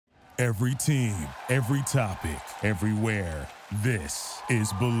Every team, every topic, everywhere. This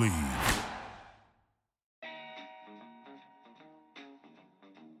is Believe.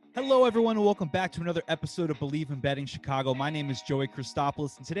 Hello, everyone, and welcome back to another episode of Believe in Betting Chicago. My name is Joey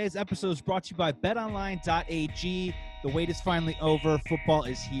Christopoulos, and today's episode is brought to you by BetOnline.ag. The wait is finally over. Football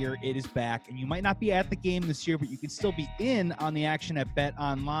is here. It is back, and you might not be at the game this year, but you can still be in on the action at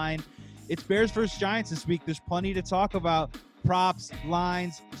BetOnline. It's Bears versus Giants this week. There's plenty to talk about. Props,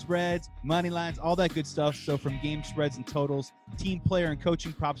 lines, spreads, money lines, all that good stuff. So from game spreads and totals, team, player, and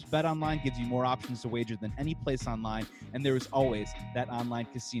coaching props, BetOnline gives you more options to wager than any place online. And there is always that online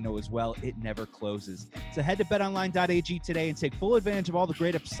casino as well. It never closes. So head to betonline.ag today and take full advantage of all the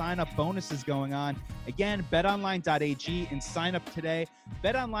great sign-up bonuses going on. Again, betonline.ag and sign up today.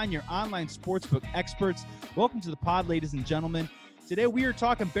 BetOnline, your online sportsbook experts. Welcome to the pod, ladies and gentlemen. Today we are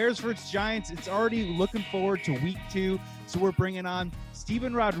talking Bears versus Giants. It's already looking forward to week 2. So we're bringing on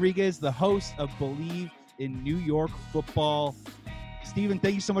Steven Rodriguez, the host of Believe in New York Football. Steven,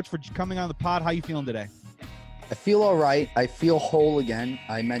 thank you so much for coming on the pod. How are you feeling today? I feel all right. I feel whole again.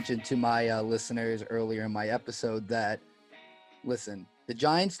 I mentioned to my listeners earlier in my episode that, listen, the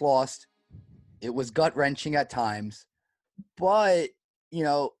Giants lost. It was gut-wrenching at times. But,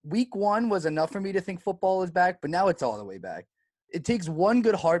 week 1 was enough for me to think football is back, but now it's all the way back. It takes one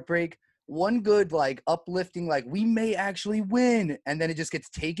good heartbreak, one good, uplifting, we may actually win, and then it just gets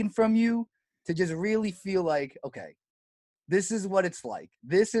taken from you to just really feel like, okay, this is what it's like.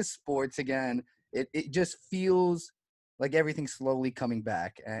 This is sports again. It just feels like everything's slowly coming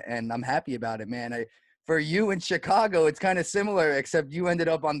back, and I'm happy about it, man. For you in Chicago, it's kind of similar, except you ended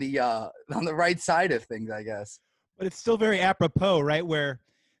up on the right side of things, I guess. But it's still very apropos, right, where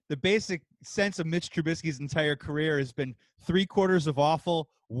the basic sense of Mitch Trubisky's entire career has been 3 quarters of awful,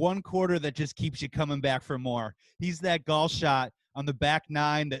 1 quarter that just keeps you coming back for more. He's that golf shot on the back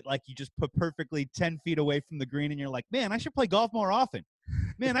 9 that you just put perfectly 10 feet away from the green, and you're like, man, I should play golf more often.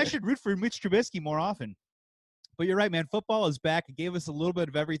 Man, I should root for Mitch Trubisky more often. But you're right, man. Football is back. It gave us a little bit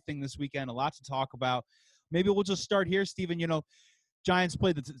of everything this weekend, a lot to talk about. Maybe we'll just start here, Steven. Giants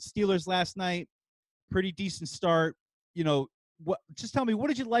played the Steelers last night. Pretty decent start. Just tell me, what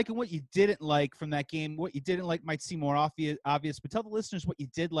did you like and what you didn't like from that game? What you didn't like might seem more obvious, but tell the listeners what you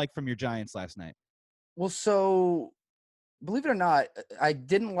did like from your Giants last night. Well, so believe it or not, I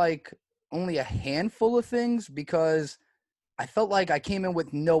didn't like only a handful of things because I felt like I came in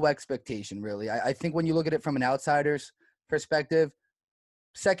with no expectation, really. I think when you look at it from an outsider's perspective,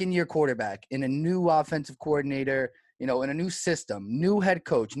 second-year quarterback in a new offensive coordinator, in a new system, new head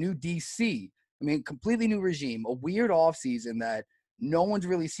coach, new DC. Completely new regime, a weird offseason that no one's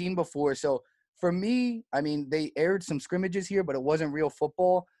really seen before. So for me, they aired some scrimmages here, but it wasn't real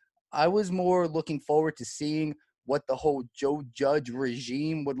football. I was more looking forward to seeing what the whole Joe Judge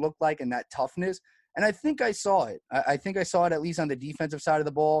regime would look like and that toughness. And I think I saw it. I think I saw it at least on the defensive side of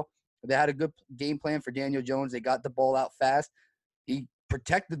the ball. They had a good game plan for Daniel Jones. They got the ball out fast. He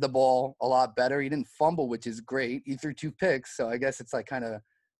protected the ball a lot better. He didn't fumble, which is great. He threw 2 picks. So I guess it's kind of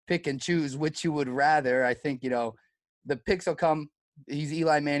pick and choose which you would rather. I think, the picks will come. He's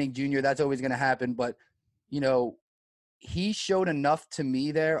Eli Manning Jr. That's always going to happen. But, he showed enough to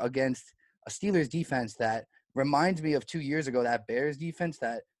me there against a Steelers defense that reminds me of 2 years ago, that Bears defense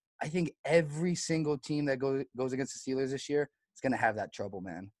that I think every single team that goes against the Steelers this year is going to have that trouble,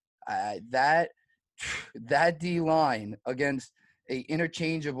 man. That D-line against a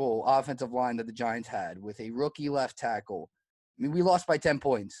interchangeable offensive line that the Giants had with a rookie left tackle. We lost by 10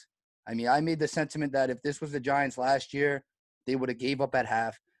 points. I made the sentiment that if this was the Giants last year, they would have gave up at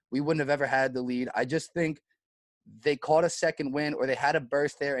half. We wouldn't have ever had the lead. I just think they caught a second win or they had a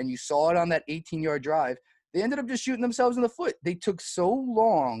burst there, and you saw it on that 18-yard drive. They ended up just shooting themselves in the foot. They took so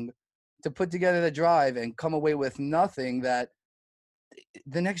long to put together the drive and come away with nothing that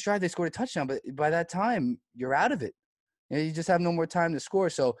the next drive they scored a touchdown. But by that time, you're out of it. You just have no more time to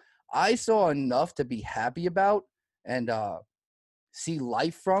score. So I saw enough to be happy about and see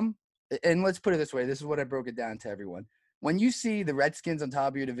life from. And let's put it this way. This is what I broke it down to everyone. When you see the Redskins on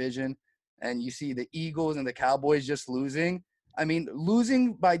top of your division and you see the Eagles and the Cowboys just losing,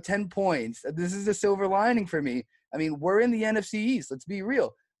 losing by 10 points, this is the silver lining for me. We're in the NFC East. Let's be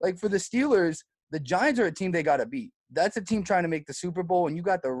real. For the Steelers, the Giants are a team they got to beat. That's a team trying to make the Super Bowl, and you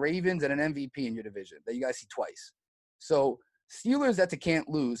got the Ravens and an MVP in your division that you guys see twice. So Steelers, that's a can't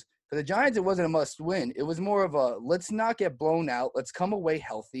lose. For the Giants, it wasn't a must-win. It was more of a let's not get blown out. Let's come away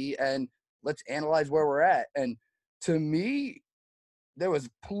healthy, and let's analyze where we're at. And to me, there was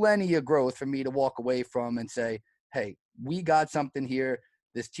plenty of growth for me to walk away from and say, hey, we got something here.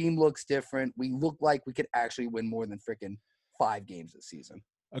 This team looks different. We look like we could actually win more than freaking 5 games this season.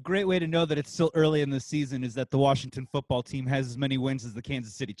 A great way to know that it's still early in the season is that the Washington football team has as many wins as the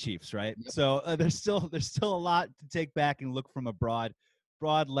Kansas City Chiefs, right? Yep. So there's still a lot to take back and look from a broad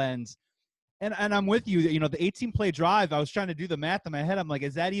lens. And I'm with you. You know, the 18-play drive, I was trying to do the math in my head. I'm like,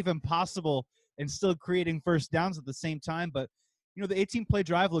 is that even possible? And still creating first downs at the same time. But, you know, the 18-play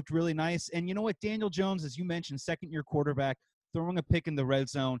drive looked really nice. And you know what? Daniel Jones, as you mentioned, second-year quarterback, throwing a pick in the red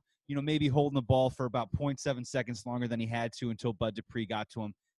zone, you know, maybe holding the ball for about 0.7 seconds longer than he had to until Bud Dupree got to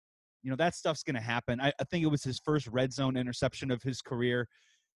him. You know, that stuff's going to happen. I think it was his first red zone interception of his career.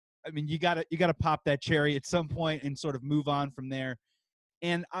 I mean, you gotta pop that cherry at some point and sort of move on from there.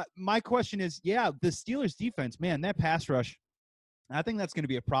 And my question is, the Steelers defense, man, that pass rush, I think that's going to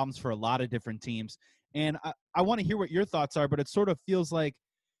be a problem for a lot of different teams. And I want to hear what your thoughts are, but it sort of feels like,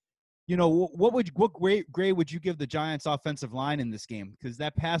 you know, what grade would you give the Giants offensive line in this game? Because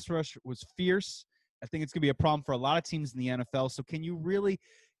that pass rush was fierce. I think it's going to be a problem for a lot of teams in the NFL. So can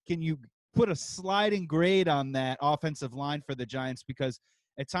you put a sliding grade on that offensive line for the Giants? Because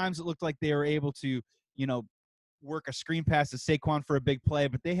at times it looked like they were able to, you know, work a screen pass to Saquon for a big play,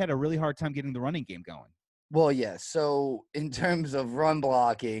 but they had a really hard time getting the running game going. Well, yeah. So in terms of run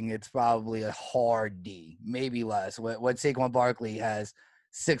blocking, it's probably a hard D, maybe less. What Saquon Barkley has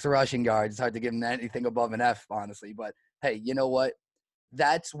 6 rushing yards. It's hard to give him anything above an F, honestly. But hey, you know what?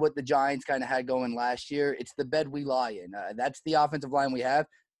 That's what the Giants kind of had going last year. It's the bed we lie in. That's the offensive line we have.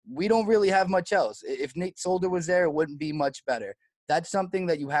 We don't really have much else. If Nate Solder was there, it wouldn't be much better. That's something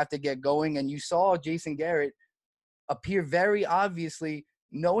that you have to get going. And you saw Jason Garrett appear very obviously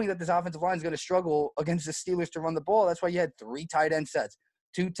knowing that this offensive line is going to struggle against the Steelers to run the ball. That's why you had 3 tight end sets,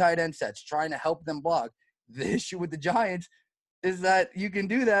 2 tight end sets, trying to help them block. The issue with the Giants is that you can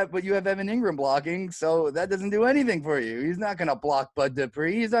do that, but you have Evan Ingram blocking, so that doesn't do anything for you. He's not going to block Bud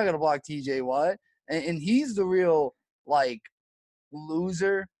Dupree. He's not going to block TJ Watt. And he's the real, like,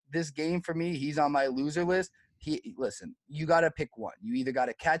 loser this game for me. He's on my loser list. Listen, you got to pick one. You either got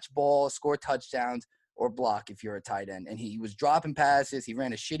to catch balls, score touchdowns, or block if you're a tight end. And he was dropping passes. He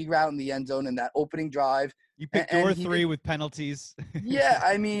ran a shitty route in the end zone in that opening drive. You picked door 3 with penalties. Yeah,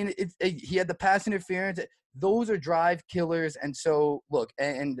 I mean, he had the pass interference. Those are drive killers. And so, look,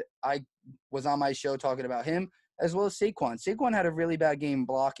 and I was on my show talking about him as well as Saquon. Saquon had a really bad game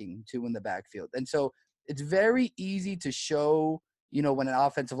blocking, too, in the backfield. And so it's very easy to show, you know, when an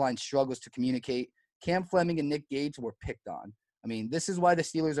offensive line struggles to communicate. Cam Fleming and Nick Gates were picked on. I mean, this is why the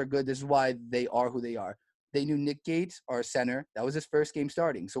Steelers are good. This is why they are who they are. They knew Nick Gates, our center, that was his first game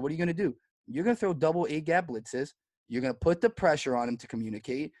starting. So what are you going to do? You're going to throw double A-gap blitzes. You're going to put the pressure on him to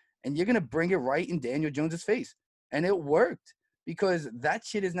communicate, and you're going to bring it right in Daniel Jones's face. And it worked because that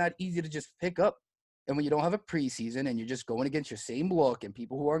shit is not easy to just pick up. And when you don't have a preseason and you're just going against your same look and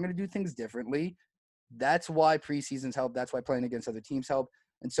people who are going to do things differently, that's why preseasons help. That's why playing against other teams help.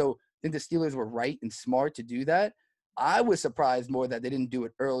 And so I think the Steelers were right and smart to do that. I was surprised more that they didn't do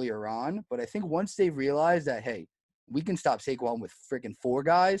it earlier on. But I think once they realized that, hey, we can stop Saquon with freaking 4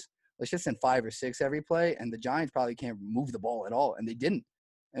 guys, let's just send 5 or 6 every play, and the Giants probably can't move the ball at all. And they didn't.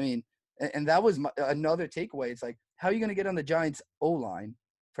 I mean, and that was another takeaway. It's like, how are you going to get on the Giants' O-line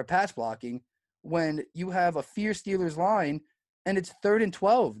for pass blocking when you have a fierce Steelers line and it's 3rd and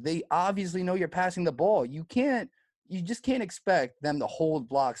 12? They obviously know you're passing the ball. You just can't expect them to hold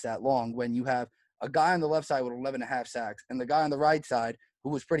blocks that long when you have a guy on the left side with 11.5 sacks and the guy on the right side who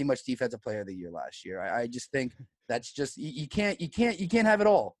was pretty much defensive player of the year last year. I just think that's just, you can't have it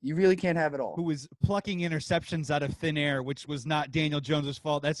all. You really can't have it all. Who was plucking interceptions out of thin air, which was not Daniel Jones's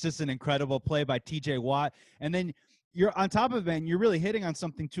fault. That's just an incredible play by TJ Watt. And then you're on top of it, and you're really hitting on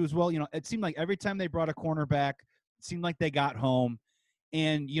something too as well. You know, it seemed like every time they brought a cornerback, it seemed like they got home.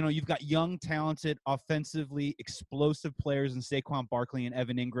 And, you know, you've got young, talented, offensively explosive players in Saquon Barkley and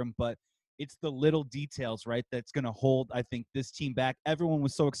Evan Ingram, but it's the little details, right, that's going to hold, I think, this team back. Everyone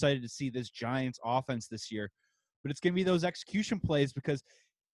was so excited to see this Giants offense this year, but it's going to be those execution plays, because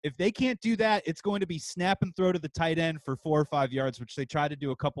if they can't do that, it's going to be snap and throw to the tight end for 4 or 5 yards, which they tried to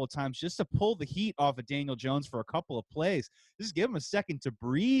do a couple of times just to pull the heat off of Daniel Jones for a couple of plays. Just give him a second to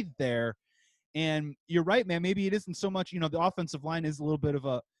breathe there. And you're right, man. Maybe it isn't so much, you know, the offensive line is a little bit of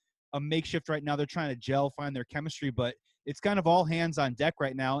a makeshift right now. They're trying to gel, find their chemistry, but it's kind of all hands on deck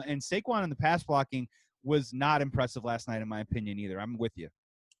right now. And Saquon in the pass blocking was not impressive last night, in my opinion, either. I'm with you.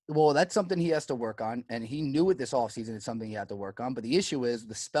 Well, that's something he has to work on, and he knew it this offseason. It's something he had to work on. But the issue is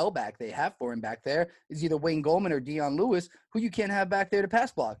the spellback they have for him back there is either Wayne Goldman or Dion Lewis, who you can't have back there to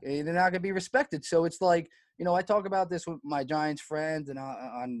pass block. They're not going to be respected. So it's like, you know, I talk about this with my Giants friends and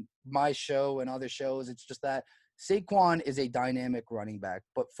on my show and other shows. It's just that Saquon is a dynamic running back.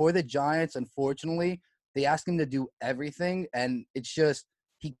 But for the Giants, unfortunately, they ask him to do everything, and it's just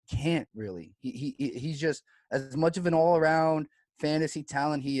he can't really. He's just as much of an all-around fantasy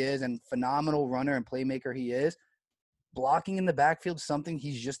talent he is and phenomenal runner and playmaker he is. Blocking in the backfield is something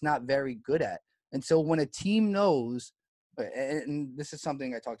he's just not very good at. And so when a team knows, and this is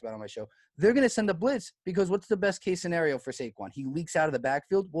something I talked about on my show, they're going to send a blitz because what's the best case scenario for Saquon? He leaks out of the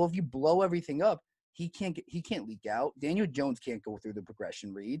backfield. Well, if you blow everything up, he can't leak out. Daniel Jones can't go through the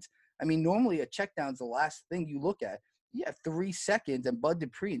progression reads. I mean, normally a check down is the last thing you look at. You have 3 seconds and Bud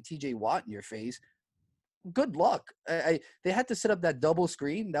Dupree and TJ Watt in your face. Good luck. They had to set up that double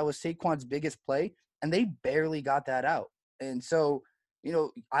screen. That was Saquon's biggest play, and they barely got that out. And so,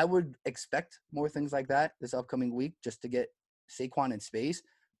 I would expect more things like that this upcoming week just to get Saquon in space.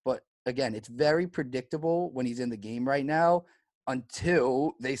 But again, it's very predictable when he's in the game right now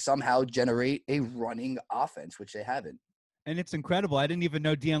until they somehow generate a running offense, which they haven't. And it's incredible. I didn't even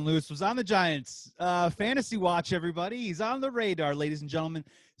know Dion Lewis was on the Giants. Fantasy watch, everybody. He's on the radar, ladies and gentlemen.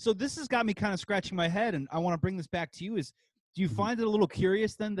 So this has got me kind of scratching my head, and I want to bring this back to you. Do you find it a little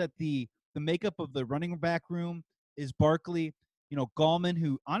curious then that the makeup of the running back room is Barkley, Gallman,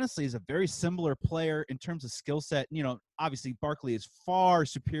 who honestly is a very similar player in terms of skill set. Obviously Barkley is far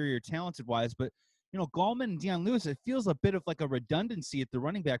superior talented-wise, but Gallman and Dion Lewis, it feels a bit of like a redundancy at the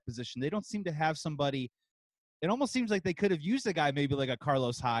running back position. They don't seem to have somebody. It almost seems like they could have used a guy maybe like a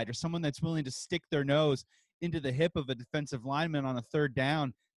Carlos Hyde or someone that's willing to stick their nose into the hip of a defensive lineman on a third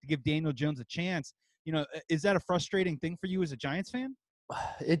down to give Daniel Jones a chance. Is that a frustrating thing for you as a Giants fan?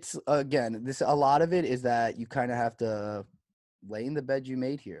 It's, again, a lot of it is that you kind of have to lay in the bed you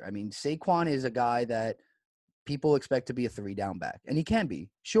made here. I mean, Saquon is a guy that people expect to be a 3-down back, and he can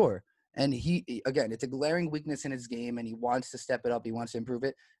be, sure. And again, it's a glaring weakness in his game, and he wants to step it up. He wants to improve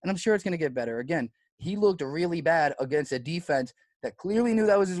it, and I'm sure it's going to get better. Again, he looked really bad against a defense that clearly knew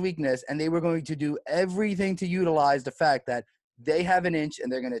that was his weakness, and they were going to do everything to utilize the fact that they have an inch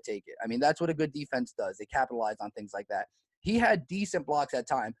and they're going to take it. I mean, that's what a good defense does. They capitalize on things like that. He had decent blocks at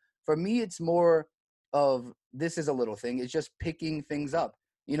time. For me, it's more of this is a little thing. It's just picking things up.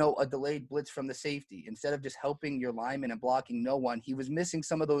 A delayed blitz from the safety. Instead of just helping your lineman and blocking no one, he was missing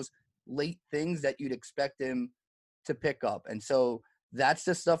some of those late things that you'd expect him to pick up. And so that's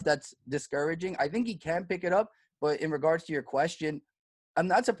the stuff that's discouraging. I think he can pick it up, but in regards to your question, I'm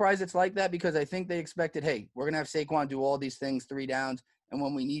not surprised it's like that because I think they expected, hey, we're going to have Saquon do all these things, 3 downs, and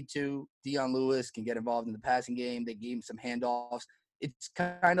when we need to, Dion Lewis can get involved in the passing game. They gave him some handoffs. It's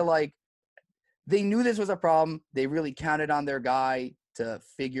kind of like they knew this was a problem. They really counted on their guy to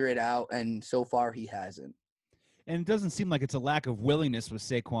figure it out, and so far he hasn't. And it doesn't seem like it's a lack of willingness with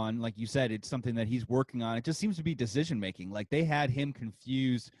Saquon. Like you said, it's something that he's working on. It just seems to be decision-making. Like they had him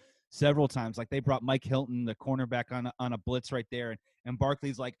confused several times. Like they brought Mike Hilton, the cornerback, on a blitz right there. And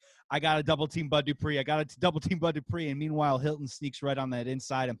Barkley's like, I got to double-team Bud Dupree. And meanwhile, Hilton sneaks right on that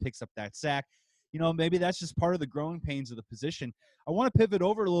inside and picks up that sack. Maybe that's just part of the growing pains of the position. I want to pivot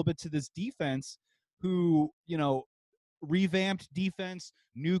over a little bit to this defense who, revamped defense,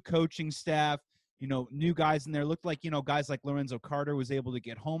 new coaching staff, new guys in there. Looked like, guys like Lorenzo Carter was able to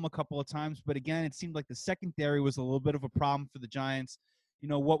get home a couple of times. But again, it seemed like the secondary was a little bit of a problem for the Giants.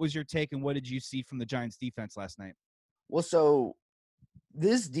 What was your take and what did you see from the Giants defense last night? Well, so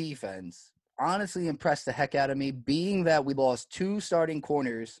this defense honestly impressed the heck out of me, being that we lost 2 starting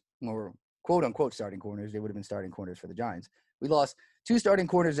corners, or quote-unquote starting corners. They would have been starting corners for the Giants. We lost 2 starting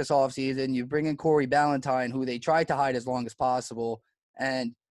corners this offseason. You bring in Corey Ballantyne, who they tried to hide as long as possible.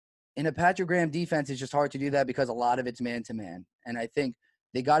 And in a Patrick Graham defense, it's just hard to do that because a lot of it's man-to-man. And I think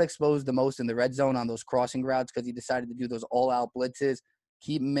they got exposed the most in the red zone on those crossing routes because he decided to do those all-out blitzes,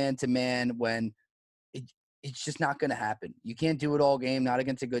 keep man-to-man when it's just not going to happen. You can't do it all game, not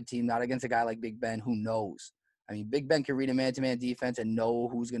against a good team, not against a guy like Big Ben who knows. I mean, Big Ben can read a man-to-man defense and know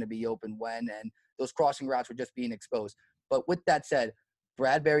who's going to be open when, and those crossing routes were just being exposed. But with that said,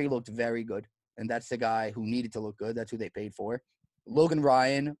 Bradbury looked very good, and that's the guy who needed to look good. That's who they paid for. Logan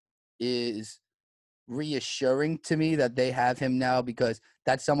Ryan is reassuring to me that they have him now because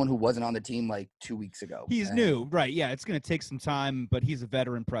that's someone who wasn't on the team like 2 weeks ago. He's new, right? Yeah, it's going to take some time, but he's a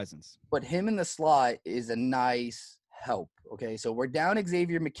veteran presence. But him in the slot is a nice help, okay? So we're down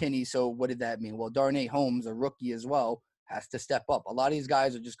Xavier McKinney, so what did that mean? Well, Darnay Holmes, a rookie as well, has to step up. A lot of these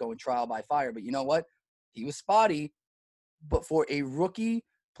guys are just going trial by fire, but you know what? He was spotty, but for a rookie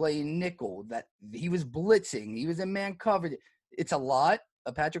playing nickel, that he was blitzing, he was in man coverage, it's a lot.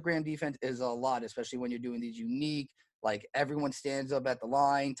 A Patrick Graham defense is a lot, especially when you're doing these unique, like everyone stands up at the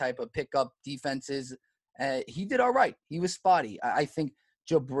line type of pickup defenses. He did all right. He was spotty. I think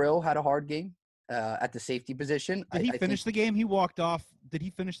Jabril had a hard game at the safety position. Did he I finish think the game? He walked off. Did he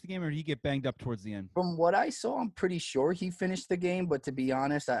finish the game, or did he get banged up towards the end? from what I saw, I'm pretty sure he finished the game. But to be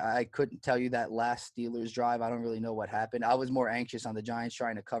honest, I couldn't tell you that last Steelers drive. I don't really know what happened. I was more anxious on the Giants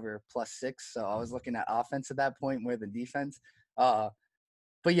trying to cover +6, so I was looking at offense at that point more than defense.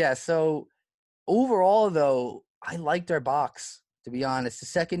 But yeah, so overall, though, I liked our box, to be honest. The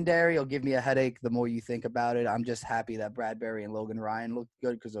secondary will give me a headache the more you think about it. I'm just happy that Bradbury and Logan Ryan looked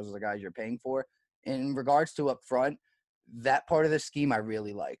good because those are the guys you're paying for. In regards to up front, that part of the scheme I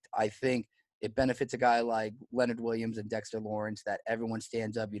really liked. I think it benefits a guy like Leonard Williams and Dexter Lawrence that everyone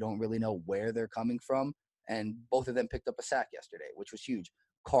stands up. You don't really know where they're coming from. And both of them picked up a sack yesterday, which was huge.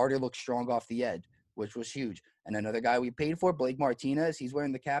 Carter looked strong off the edge, which was huge. And another guy we paid for, Blake Martinez, he's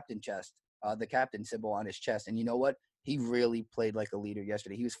wearing the captain symbol on his chest. And you know what? He really played like a leader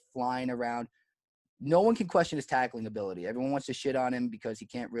yesterday. He was flying around. No one can question his tackling ability. Everyone wants to shit on him because he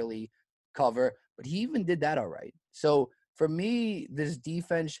can't really cover, but he even did that all right. So for me, this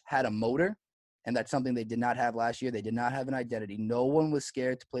defense had a motor, and that's something they did not have last year. They did not have an identity. No one was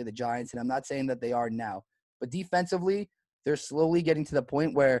scared to play the Giants, and I'm not saying that they are now. But defensively, they're slowly getting to the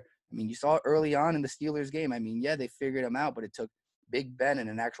point where, I mean, you saw it early on in the Steelers game. I mean, yeah, they figured him out, but it took Big Ben and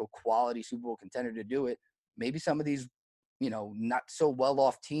an actual quality Super Bowl contender to do it. Maybe some of these, not so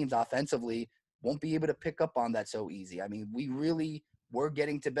well-off teams offensively won't be able to pick up on that so easy. I mean, we really were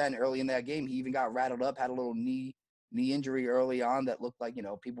getting to Ben early in that game. He even got rattled up, had a little knee injury early on that looked like,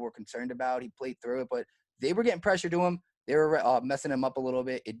 people were concerned about. He played through it, but they were getting pressure to him. They were messing him up a little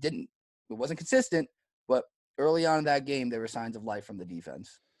bit. It wasn't consistent, but early on in that game, there were signs of life from the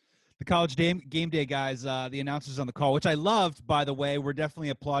defense. The college game day guys, the announcers on the call, which I loved, by the way. We're definitely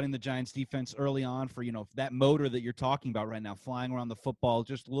applauding the Giants defense early on for, that motor that you're talking about right now, flying around the football,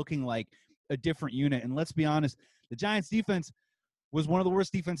 just looking like a different unit. And let's be honest, the Giants defense was one of the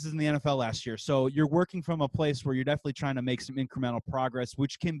worst defenses in the NFL last year. So you're working from a place where you're definitely trying to make some incremental progress,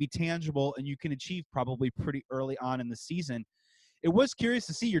 which can be tangible and you can achieve probably pretty early on in the season. It was curious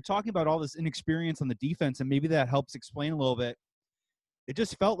to see, you're talking about all this inexperience on the defense, and maybe that helps explain a little bit. It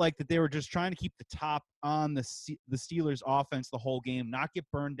just felt like that they were just trying to keep the top on the Steelers offense the whole game, not get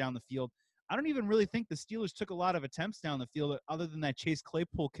burned down the field. I don't even really think the Steelers took a lot of attempts down the field other than that Chase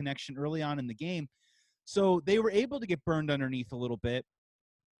Claypool connection early on in the game. So they were able to get burned underneath a little bit,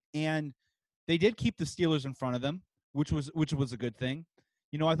 and they did keep the Steelers in front of them, which was a good thing.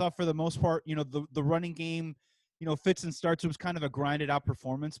 I thought for the most part, the running game, fits and starts. It was kind of a grinded out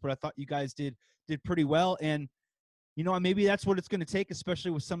performance, but I thought you guys did pretty well. And maybe that's what it's going to take,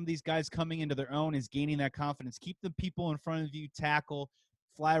 especially with some of these guys coming into their own, is gaining that confidence. Keep the people in front of you, tackle,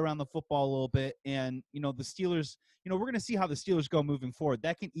 fly around the football a little bit. And, the Steelers, we're going to see how the Steelers go moving forward.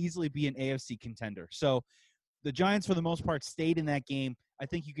 That can easily be an AFC contender. So the Giants, for the most part, stayed in that game. I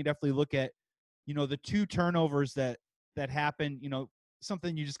think you can definitely look at, the 2 turnovers that happened,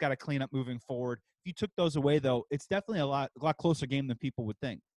 something you just got to clean up moving forward. If you took those away, though, it's definitely a lot closer game than people would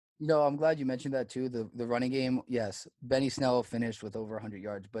think. I'm glad you mentioned that too. The running game, yes, Benny Snell finished with over 100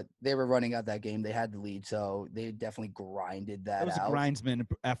 yards, but they were running out that game. They had the lead, so they definitely grinded that out. It was a Grindsman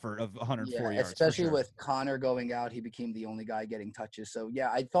effort of 104 yards. Especially with Connor going out, he became the only guy getting touches. So, yeah,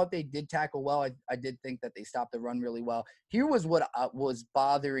 I thought they did tackle well. I did think that they stopped the run really well. Here was what was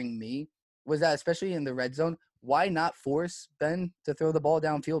bothering me, was that especially in the red zone, why not force Ben to throw the ball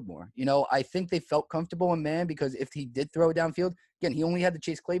downfield more? I think they felt comfortable in man because if he did throw it downfield, again, he only had the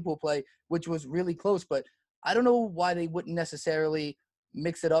Chase Claypool play, which was really close. But I don't know why they wouldn't necessarily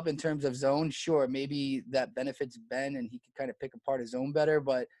mix it up in terms of zone. Sure, maybe that benefits Ben and he could kind of pick apart his zone better.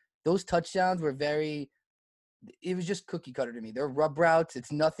 But those touchdowns were it was just cookie cutter to me. They're rub routes.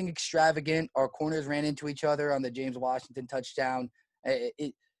 It's nothing extravagant. Our corners ran into each other on the James Washington touchdown.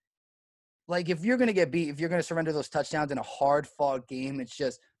 Like, if you're going to get beat, if you're going to surrender those touchdowns in a hard-fought game, it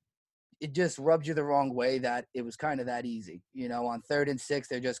just rubs you the wrong way that it was kind of that easy. On 3rd and 6,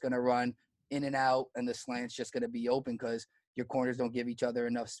 they're just going to run in and out, and the slant's just going to be open because your corners don't give each other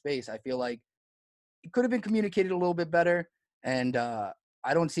enough space. I feel like it could have been communicated a little bit better, and I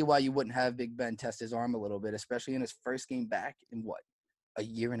don't see why you wouldn't have Big Ben test his arm a little bit, especially in his first game back in a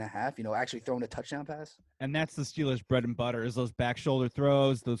year and a half, actually throwing a touchdown pass. And that's the Steelers' bread and butter, is those back shoulder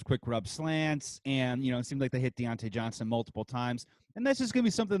throws, those quick rub slants. And, it seemed like they hit Deontay Johnson multiple times. And that's just going to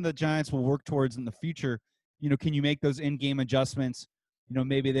be something the Giants will work towards in the future. Can you make those in-game adjustments?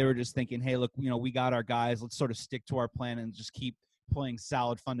 Maybe they were just thinking, hey, look, we got our guys. Let's sort of stick to our plan and just keep playing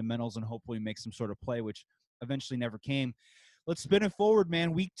solid fundamentals and hopefully make some sort of play, which eventually never came. Let's spin it forward,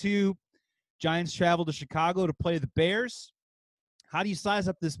 man. Week 2, Giants travel to Chicago to play the Bears. How do you size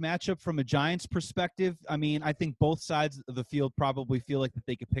up this matchup from a Giants perspective? I mean, I think both sides of the field probably feel like that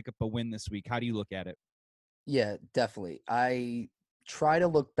they could pick up a win this week. How do you look at it? Yeah, definitely. I try to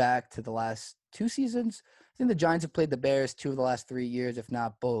look back to the last 2 seasons. I think the Giants have played the Bears 2 of the last 3 years, if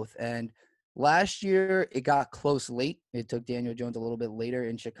not both. And last year, it got close late. It took Daniel Jones a little bit later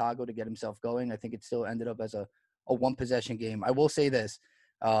in Chicago to get himself going. I think it still ended up as a one-possession game. I will say this.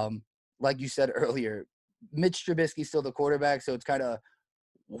 Um, like you said earlier, Mitch Trubisky's still the quarterback, so it's kind of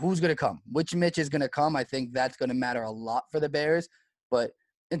who's going to come? Which Mitch is going to come? I think that's going to matter a lot for the Bears. But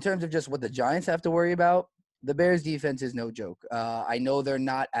in terms of just what the Giants have to worry about, the Bears defense is no joke. I know they're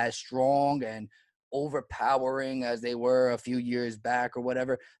not as strong and overpowering as they were a few years back or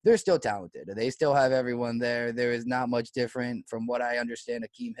whatever. They're still talented. They still have everyone there. There is not much different from what I understand.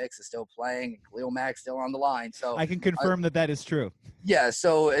 Akeem Hicks is still playing and Khalil Mack's still on the line. So I can confirm that is true. yeah,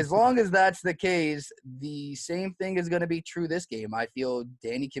 so as long as that's the case, the same thing is going to be true this game. I feel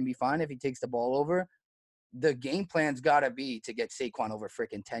Danny can be fine if he takes the ball over. The game plan's got to be to get Saquon over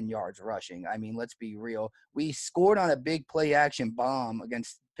freaking 10 yards rushing. I mean, let's be real. We scored on a big play action bomb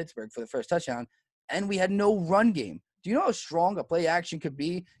against Pittsburgh for the first touchdown, and we had no run game. Do you know how strong a play action could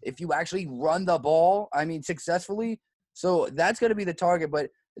be if you actually run the ball, I mean, successfully? So that's going to be the target, but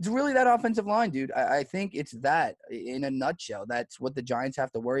it's really that offensive line, dude. I think it's that in a nutshell. That's what the Giants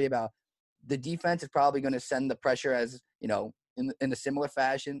have to worry about. The defense is probably going to send the pressure as, in a similar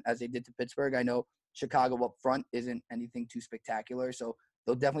fashion as they did to Pittsburgh. I know Chicago up front isn't anything too spectacular, so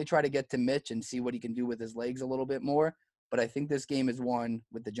they'll definitely try to get to Mitch and see what he can do with his legs a little bit more. But I think this game is won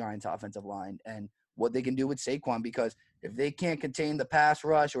with the Giants' offensive line and what they can do with Saquon, because if they can't contain the pass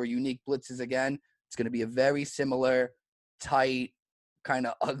rush or unique blitzes again, it's going to be a very similar, tight, kind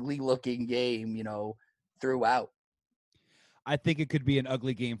of ugly-looking game, throughout. I think it could be an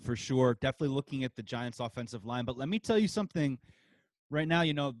ugly game for sure. Definitely looking at the Giants' offensive line. But let me tell you something right now,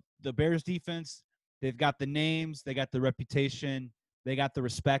 the Bears defense, they've got the names, they got the reputation, they got the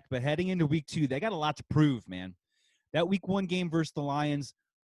respect. But heading into week 2, they got a lot to prove, man. That week 1 game versus the Lions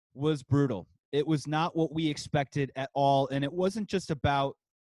was brutal. It was not what we expected at all. And it wasn't just about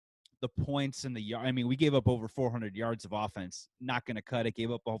the points and the yard. I mean, we gave up over 400 yards of offense. Not going to cut it.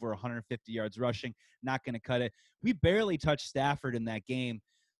 Gave up over 150 yards rushing. Not going to cut it. We barely touched Stafford in that game.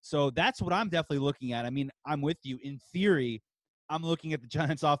 So that's what I'm definitely looking at. I mean, I'm with you. In theory, I'm looking at the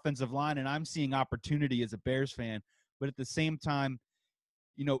Giants' offensive line, and I'm seeing opportunity as a Bears fan. But at the same time,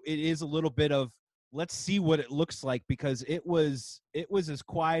 it is a little bit of let's see what it looks like, because it was as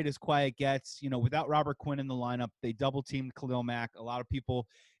quiet gets. Without Robert Quinn in the lineup, they double teamed Khalil Mack. A lot of people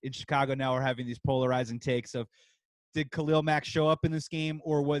in Chicago now are having these polarizing takes of, did Khalil Mack show up in this game,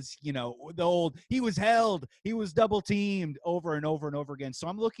 or was, the old, he was held, he was double teamed over and over and over again. So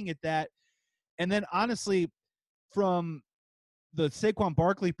I'm looking at that. And then honestly, from the Saquon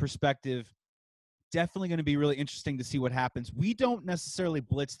Barkley perspective, definitely going to be really interesting to see what happens. We don't necessarily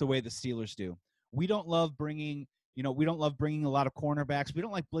blitz the way the Steelers do. We don't love bringing a lot of cornerbacks. We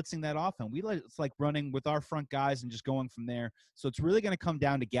don't like blitzing that often. It's like running with our front guys and just going from there. So it's really going to come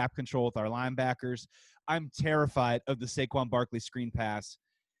down to gap control with our linebackers. I'm terrified of the Saquon Barkley screen pass.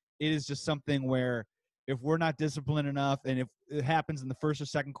 It is just something where if we're not disciplined enough, and if it happens in the first or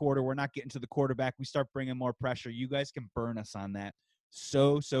second quarter, we're not getting to the quarterback, we start bringing more pressure. You guys can burn us on that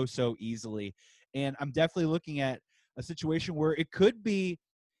so easily. And I'm definitely looking at a situation where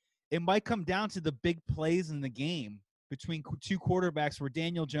it might come down to the big plays in the game between 2 quarterbacks, where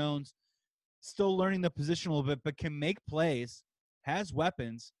Daniel Jones, still learning the position a little bit, but can make plays, has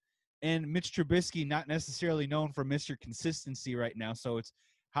weapons, and Mitch Trubisky, not necessarily known for Mr. Consistency right now. So it's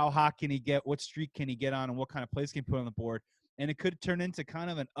how hot can he get, what streak can he get on, and what kind of plays can he put on the board. And it could turn into kind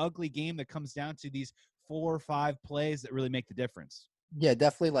of an ugly game that comes down to these 4 or 5 plays that really make the difference. Yeah,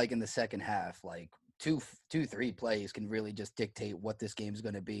 definitely, like in the second half, like 3 plays can really just dictate what this game is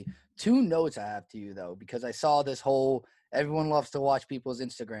going to be. 2 notes I have to you, though, because I saw this whole everyone loves to watch people's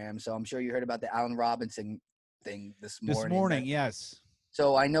Instagram. So I'm sure you heard about the Allen Robinson thing this morning. Yes.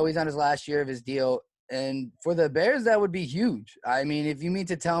 So I know he's on his last year of his deal. And for the Bears, that would be huge. I mean, if you mean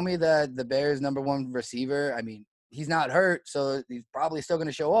to tell me that the Bears' number 1 receiver, I mean, he's not hurt, so he's probably still going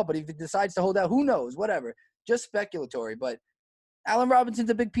to show up. But if he decides to hold out, who knows? Whatever. Just speculatory. But Allen Robinson's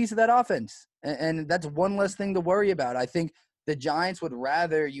a big piece of that offense, and that's one less thing to worry about. I think the Giants would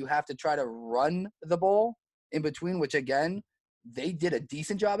rather you have to try to run the ball in between, which, again, they did a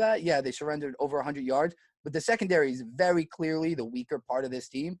decent job at. Yeah, they surrendered over 100 yards, but the secondary is very clearly the weaker part of this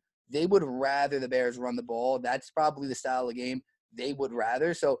team. They would rather the Bears run the ball. That's probably the style of game they would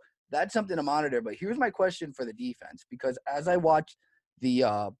rather. So that's something to monitor. But here's my question for the defense, because as I watched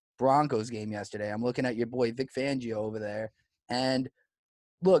the Broncos game yesterday, I'm looking at your boy Vic Fangio over there, And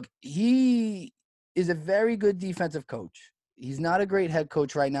look, he is a very good defensive coach. He's not a great head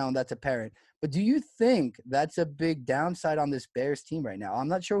coach right now, and that's apparent. But do you think that's a big downside on this Bears team right now? I'm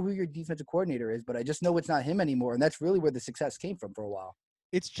not sure who your defensive coordinator is, but I just know it's not him anymore, and that's really where the success came from for a while.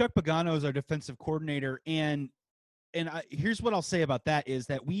 It's Chuck Pagano as our defensive coordinator, and here's what I'll say about that is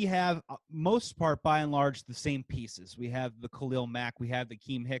that we have, most part, by and large, the same pieces. We have the Khalil Mack, we have the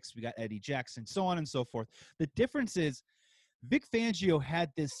Keem Hicks, we got Eddie Jackson, so on and so forth. The difference is Vic Fangio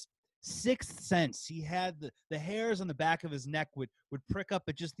had this sixth sense. He had the hairs on the back of his neck would prick up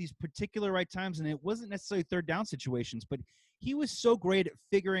at just these particular right times, and it wasn't necessarily third down situations, but he was so great at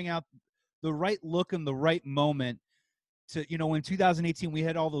figuring out the right look and the right moment to, in 2018 we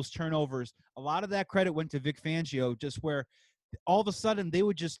had all those turnovers. A lot of that credit went to Vic Fangio, just where all of a sudden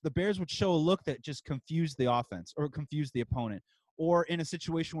the Bears would show a look that just confused the offense or confused the opponent. Or in a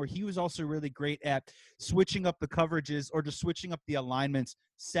situation where he was also really great at switching up the coverages or just switching up the alignments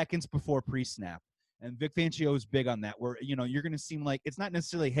seconds before pre-snap. And Vic Fangio is big on that, where, you're going to seem like it's not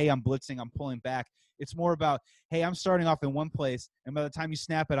necessarily, hey, I'm blitzing, I'm pulling back. It's more about, hey, I'm starting off in one place, and by the time you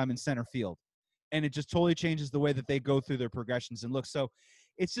snap it, I'm in center field. And it just totally changes the way that they go through their progressions and look. So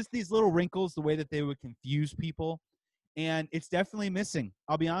it's just these little wrinkles, the way that they would confuse people. And it's definitely missing.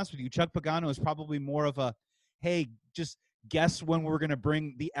 I'll be honest with you. Chuck Pagano is probably more of a, hey, just guess when we're going to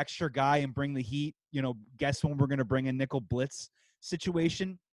bring the extra guy and bring the heat, guess when we're going to bring a nickel blitz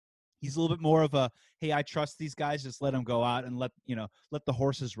situation. He's a little bit more of a, hey, I trust these guys, just let them go out and let the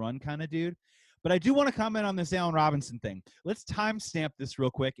horses run kind of dude. But I do want to comment on this Allen Robinson thing. Let's timestamp this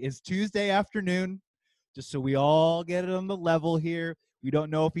real quick. It's Tuesday afternoon, just so we all get it on the level here. We don't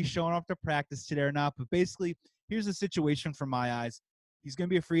know if he's showing up to practice today or not, but basically, here's the situation from my eyes. He's going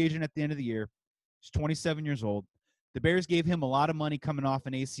to be a free agent at the end of the year. He's 27 years old. The Bears gave him a lot of money coming off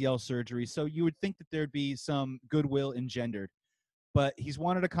an ACL surgery, so you would think that there'd be some goodwill engendered. But he's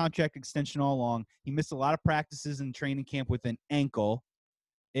wanted a contract extension all along. He missed a lot of practices in training camp with an ankle,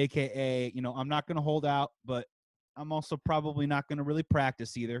 a.k.a., I'm not going to hold out, but I'm also probably not going to really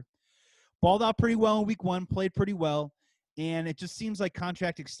practice either. Balled out pretty well in week one, played pretty well, and it just seems like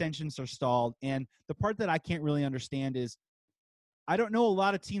contract extensions are stalled. And the part that I can't really understand is I don't know a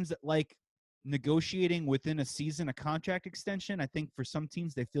lot of teams that like negotiating within a season a contract extension. I think for some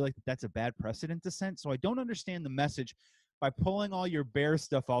teams they feel like that's a bad precedent to set. So I don't understand the message by pulling all your Bears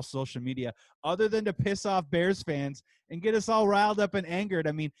stuff off social media, other than to piss off Bears fans and get us all riled up and angered.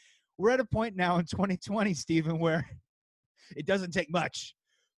 I mean, we're at a point now in 2020, Stephen, where it doesn't take much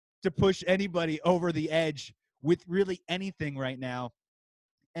to push anybody over the edge with really anything right now.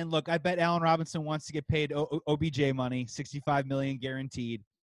 And look, I bet Allen Robinson wants to get paid OBJ money, $65 million guaranteed.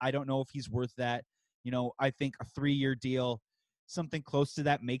 I don't know if he's worth that. I think a 3-year deal, something close to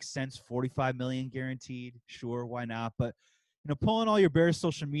that makes sense. $45 million guaranteed. Sure, why not? But, pulling all your Bears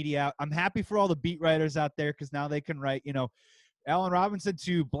social media out, I'm happy for all the beat writers out there because now they can write, Allen Robinson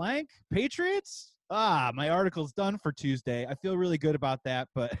to blank Patriots. My article's done for Tuesday. I feel really good about that,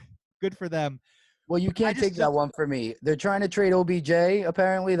 but good for them. Well, you can't take that one for me. They're trying to trade OBJ,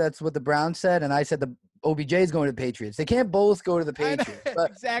 apparently. That's what the Browns said, and I said the OBJ is going to the Patriots. They can't both go to the Patriots.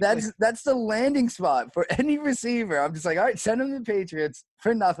 But exactly. That's the landing spot for any receiver. I'm just like, all right, send them to the Patriots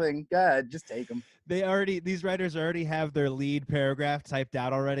for nothing. Go ahead, just take them. These writers already have their lead paragraph typed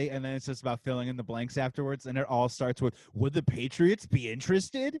out already, and then it's just about filling in the blanks afterwards, and it all starts with, would the Patriots be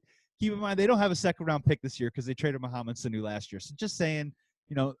interested? Keep in mind, they don't have a second-round pick this year because they traded Mohamed Sanu last year. So just saying,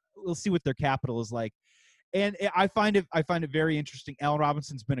 we'll see what their capital is like. And I find it very interesting. Allen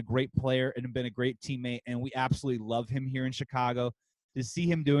Robinson's been a great player and been a great teammate, and we absolutely love him here in Chicago. To see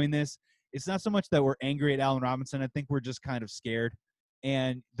him doing this, it's not so much that we're angry at Allen Robinson. I think we're just kind of scared.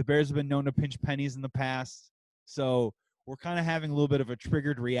 And the Bears have been known to pinch pennies in the past. So we're kind of having a little bit of a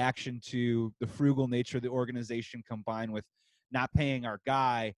triggered reaction to the frugal nature of the organization combined with not paying our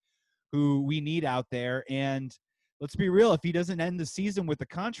guy who we need out there. And let's be real, if he doesn't end the season with the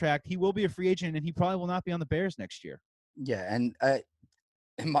contract, he will be a free agent, and he probably will not be on the Bears next year. Yeah, and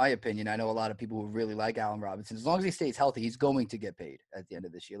in my opinion, I know a lot of people who really like Allen Robinson. As long as he stays healthy, he's going to get paid at the end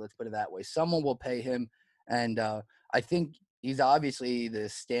of this year. Let's put it that way. Someone will pay him, and I think he's obviously the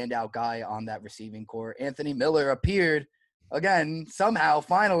standout guy on that receiving core. Anthony Miller appeared again somehow.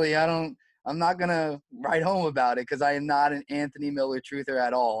 Finally, I'm not going to write home about it because I am not an Anthony Miller truther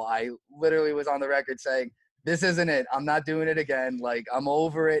at all. I literally was on the record saying, this isn't it. I'm not doing it again. Like, I'm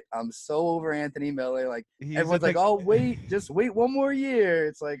over it. I'm so over Anthony Miller. Like, everyone's like, oh, just wait one more year.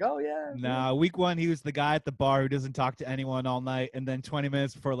 It's like, oh, yeah. Nah, week one, he was the guy at the bar who doesn't talk to anyone all night. And then 20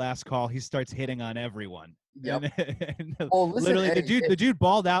 minutes before last call, he starts hitting on everyone. Yep. And Oh, listen, literally, the dude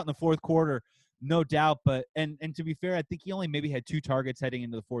balled out in the fourth quarter. no doubt. But and to be fair, I think he only maybe had 2 targets heading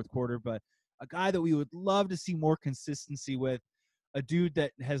into the fourth quarter. But a guy that we would love to see more consistency with, a dude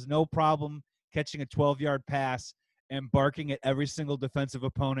that has no problem catching a 12-yard pass and barking at every single defensive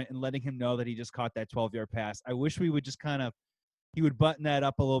opponent and letting him know that he just caught that 12-yard pass. I wish we would just he would button that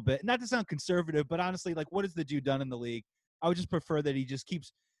up a little bit. Not to sound conservative, but honestly, like, what has the dude done in the league? I would just prefer that he just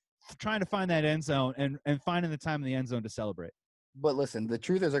keeps trying to find that end zone and finding the time in the end zone to celebrate. But listen, the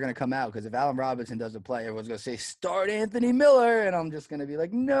truthers are going to come out because if Allen Robinson doesn't play, everyone's going to say, start Anthony Miller. And I'm just going to be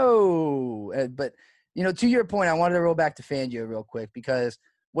like, no. But, to your point, I wanted to roll back to Fangio real quick because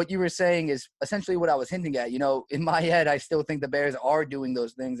what you were saying is essentially what I was hinting at. In my head, I still think the Bears are doing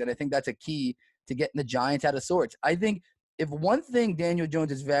those things, and I think that's a key to getting the Giants out of sorts. I think if one thing Daniel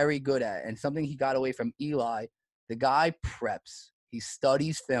Jones is very good at and something he got away from Eli, the guy preps. He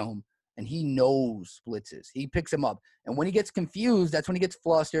studies film. And he knows blitzes. He picks him up. And when he gets confused, that's when he gets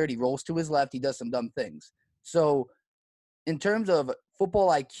flustered. He rolls to his left. He does some dumb things. So in terms of football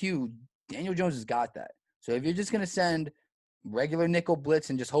IQ, Daniel Jones has got that. So if you're just going to send regular nickel blitz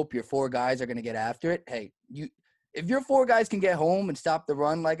and just hope your 4 guys are going to get after it, hey, if your 4 guys can get home and stop the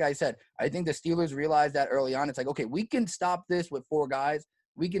run, like I said, I think the Steelers realized that early on. It's like, okay, we can stop this with 4 guys.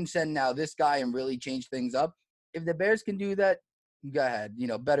 We can send now this guy and really change things up. If the Bears can do that, go ahead,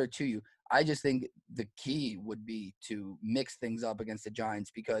 better to you. I just think the key would be to mix things up against the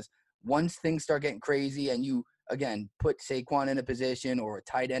Giants because once things start getting crazy and you, again, put Saquon in a position or a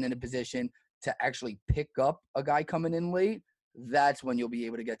tight end in a position to actually pick up a guy coming in late, that's when you'll be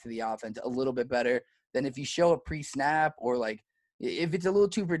able to get to the offense a little bit better than if you show a pre-snap or if it's a little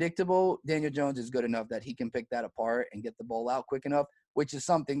too predictable, Daniel Jones is good enough that he can pick that apart and get the ball out quick enough, which is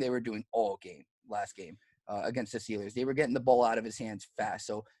something they were doing all game last game. Against the Steelers. They were getting the ball out of his hands fast.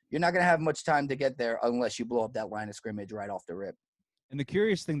 So you're not going to have much time to get there unless you blow up that line of scrimmage right off the rip. And the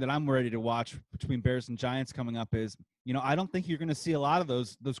curious thing that I'm ready to watch between Bears and Giants coming up is, I don't think you're going to see a lot of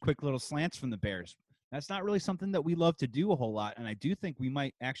those quick little slants from the Bears. That's not really something that we love to do a whole lot. And I do think we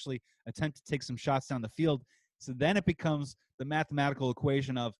might actually attempt to take some shots down the field. So then it becomes the mathematical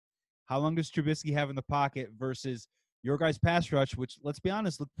equation of how long does Trubisky have in the pocket versus your guys' pass rush, which, let's be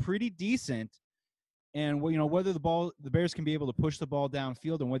honest, looked pretty decent. And, whether the Bears can be able to push the ball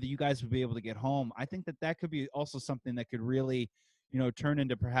downfield and whether you guys would be able to get home, I think that could be also something that could really, turn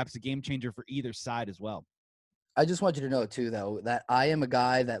into perhaps a game changer for either side as well. I just want you to know, too, though, that I am a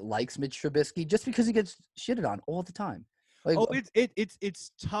guy that likes Mitch Trubisky just because he gets shitted on all the time.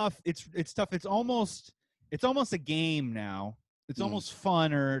 It's tough. It's tough. It's almost a game now. It's almost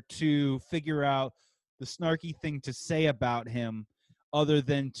funner to figure out the snarky thing to say about him other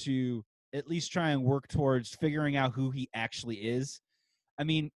than to at least try and work towards figuring out who he actually is. I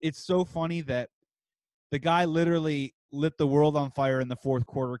mean, it's so funny that the guy literally lit the world on fire in the fourth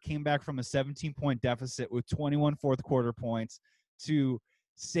quarter, came back from a 17-point deficit with 21 fourth quarter points to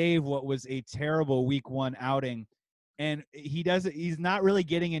save what was a terrible week 1 outing. And he's not really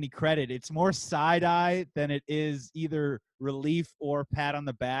getting any credit. It's more side eye than it is either relief or pat on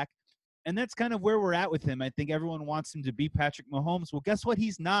the back. And that's kind of where we're at with him. I think everyone wants him to be Patrick Mahomes. Well, guess what?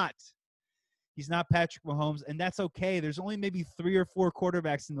 He's not. He's not Patrick Mahomes, and that's okay. There's only maybe 3 or 4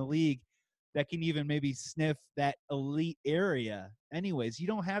 quarterbacks in the league that can even maybe sniff that elite area. Anyways, you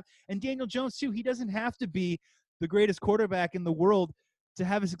don't have – and Daniel Jones, too, he doesn't have to be the greatest quarterback in the world to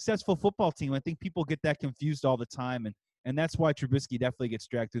have a successful football team. I think people get that confused all the time, and that's why Trubisky definitely gets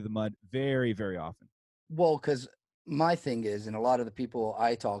dragged through the mud very, very often. Well, because my thing is, and a lot of the people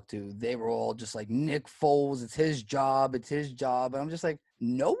I talk to, they were all just like, Nick Foles, it's his job. And I'm just like,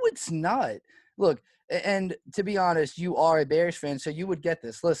 no, it's not. Look, and to be honest, you are a Bears fan, so you would get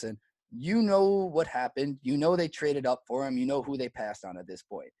this. Listen, you know what happened. You know they traded up for him. You know who they passed on at this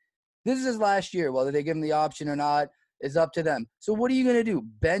point. This is his last year. Whether they give him the option or not is up to them. So what are you going to do?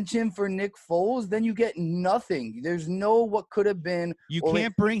 Bench him for Nick Foles? Then you get nothing. There's no what could have been. You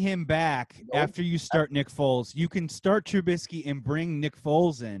can't bring him back after you start Nick Foles. You can start Trubisky and bring Nick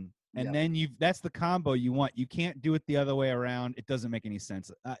Foles in. And then that's the combo you want. You can't do it the other way around. It doesn't make any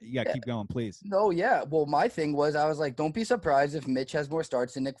sense. Keep going, please. No, yeah. Well, my thing was I was like, don't be surprised if Mitch has more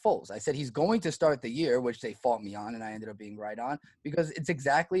starts than Nick Foles. I said he's going to start the year, which they fought me on, and I ended up being right on because it's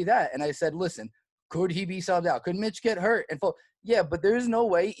exactly that. And I said, listen, could he be subbed out? Could Mitch get hurt? And yeah, but there's no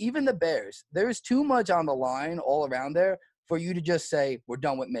way. Even the Bears, there's too much on the line all around there for you to just say, we're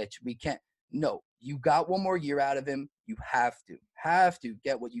done with Mitch. We can't. No, you got one more year out of him. You have to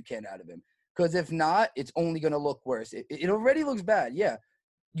get what you can out of him. Because if not, it's only going to look worse. It already looks bad. Yeah,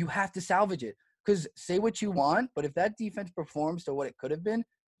 you have to salvage it. Because say what you want, but if that defense performs to what it could have been,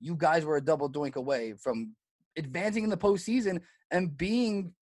 you guys were a double doink away from advancing in the postseason and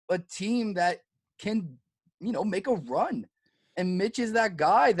being a team that can, make a run. And Mitch is that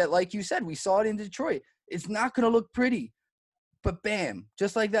guy that, like you said, we saw it in Detroit. It's not going to look pretty, but bam,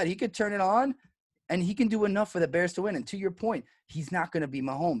 just like that, he could turn it on, and he can do enough for the Bears to win. And to your point, he's not going to be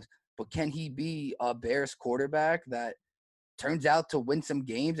Mahomes, but can he be a Bears quarterback that turns out to win some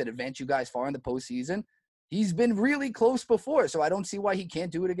games and advance you guys far in the postseason? He's been really close before, so I don't see why he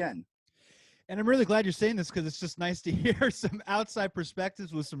can't do it again. And I'm really glad you're saying this because it's just nice to hear some outside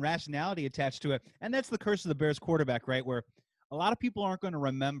perspectives with some rationality attached to it. And that's the curse of the Bears quarterback, right? Where a lot of people aren't going to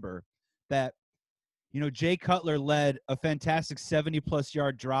remember that, Jay Cutler led a fantastic 70-plus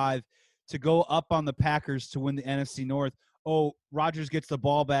yard drive to go up on the Packers to win the NFC North. Oh, Rodgers gets the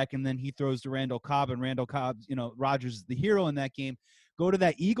ball back, and then he throws to Randall Cobb, and Randall Cobb, Rodgers is the hero in that game. Go to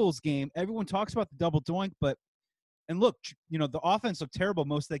that Eagles game. Everyone talks about the double doink, and look, the offense looked terrible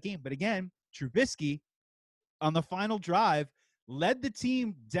most of that game. But again, Trubisky on the final drive led the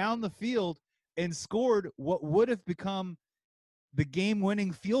team down the field and scored what would have become the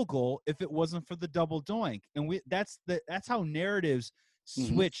game-winning field goal if it wasn't for the double doink. And that's how narratives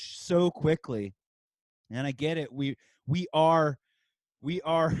switch so quickly. And I get it. We are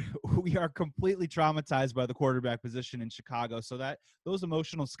completely traumatized by the quarterback position in Chicago. So that those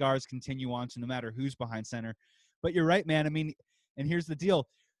emotional scars continue on to no matter who's behind center. But you're right, man. I mean, and here's the deal.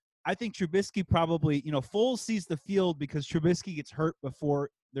 I think Trubisky probably, Foles sees the field because Trubisky gets hurt before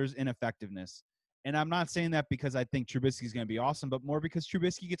there's ineffectiveness. And I'm not saying that because I think Trubisky is going to be awesome, but more because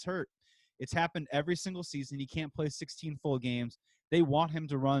Trubisky gets hurt. It's happened every single season. He can't play 16 full games. They want him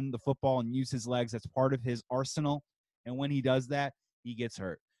to run the football and use his legs. That's part of his arsenal. And when he does that, he gets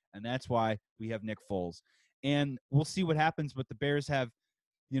hurt. And that's why we have Nick Foles. And we'll see what happens, but the Bears have,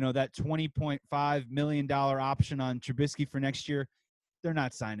 that $20.5 million option on Trubisky for next year. They're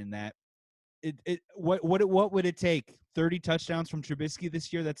not signing that. What would it take? 30 touchdowns from Trubisky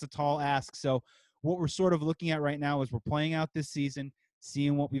this year? That's a tall ask. So what we're sort of looking at right now is we're playing out this season,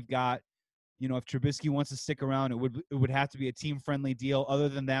 seeing what we've got. If Trubisky wants to stick around, it would have to be a team-friendly deal. Other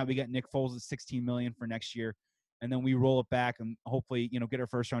than that, we got Nick Foles at $16 million for next year. And then we roll it back and hopefully, get our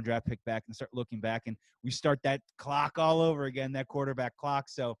first-round draft pick back and start looking back. And we start that clock all over again, that quarterback clock.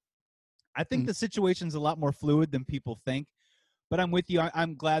 So I think the situation's a lot more fluid than people think. But I'm with you.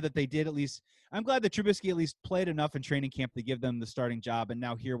 I'm glad that they did at least – I'm glad that Trubisky at least played enough in training camp to give them the starting job. And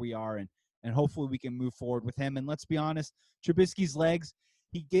now here we are. And hopefully we can move forward with him. And let's be honest, Trubisky's legs,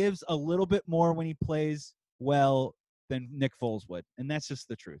 he gives a little bit more when he plays well than Nick Foles would. And that's just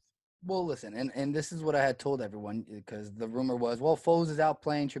the truth. Well, listen, and this is what I had told everyone because the rumor was, well, Foles is out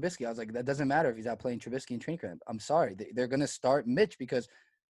playing Trubisky. I was like, that doesn't matter if he's out playing Trubisky in training camp. I'm sorry. They're going to start Mitch because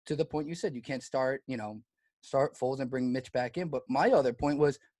to the point you said, you can't start Foles and bring Mitch back in. But my other point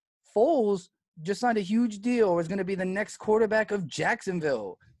was Foles just signed a huge deal or is going to be the next quarterback of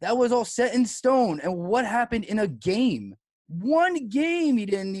Jacksonville. That was all set in stone. And what happened in a game? One game he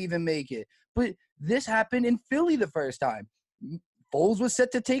didn't even make it. But this happened in Philly the first time. Foles was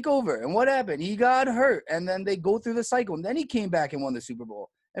set to take over. And what happened? He got hurt. And then they go through the cycle. And then he came back and won the Super Bowl.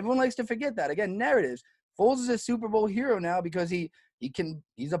 Everyone likes to forget that. Again, narratives. Foles is a Super Bowl hero now because he's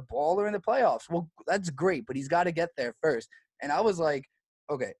a baller in the playoffs. Well, that's great, but he's got to get there first. And I was like,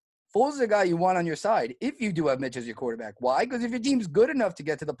 okay, Foles is a guy you want on your side if you do have Mitch as your quarterback. Why? Because if your team's good enough to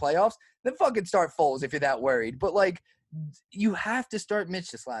get to the playoffs, then fucking start Foles if you're that worried. But, you have to start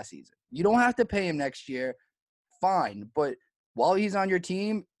Mitch this last season. You don't have to pay him next year. Fine. But while he's on your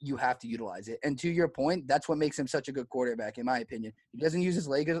team, you have to utilize it. And to your point, that's what makes him such a good quarterback, in my opinion. He doesn't use his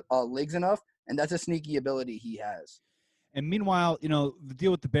legs enough, and that's a sneaky ability he has. And meanwhile, the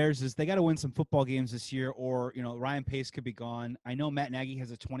deal with the Bears is they got to win some football games this year or, Ryan Pace could be gone. I know Matt Nagy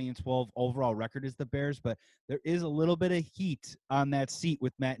has a 20-12 overall record as the Bears, but there is a little bit of heat on that seat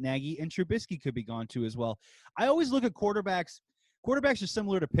with Matt Nagy, and Trubisky could be gone too as well. I always look at quarterbacks. Quarterbacks are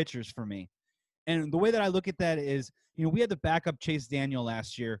similar to pitchers for me. And the way that I look at that is, we had the backup Chase Daniel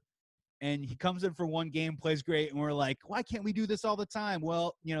last year, and he comes in for one game, plays great, and we're like, why can't we do this all the time?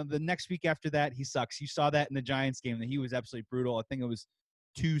 Well, the next week after that, he sucks. You saw that in the Giants game, that he was absolutely brutal. I think it was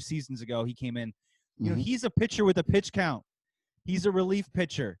 2 seasons ago he came in. He's a pitcher with a pitch count. He's a relief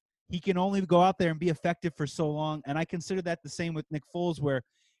pitcher. He can only go out there and be effective for so long, and I consider that the same with Nick Foles, where,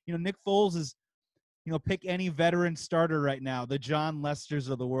 Nick Foles is, pick any veteran starter right now, the John Lesters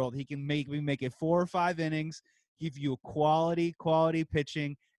of the world. He can make it 4 or 5 innings, give you quality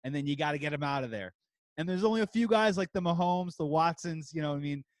pitching, and then you got to get him out of there. And there's only a few guys like the Mahomes, the Watsons,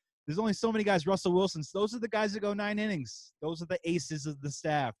 there's only so many guys, Russell Wilson's. Those are the guys that go 9 innings. Those are the aces of the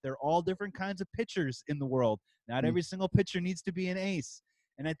staff. They're all different kinds of pitchers in the world. Not every single pitcher needs to be an ace.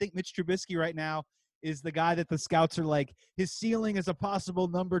 And I think Mitch Trubisky right now, is the guy that the scouts are like, his ceiling is a possible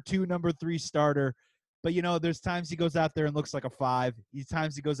number 2, number 3 starter. But, there's times he goes out there and looks like a 5. These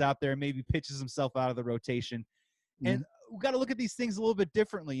times he goes out there and maybe pitches himself out of the rotation. And we got to look at these things a little bit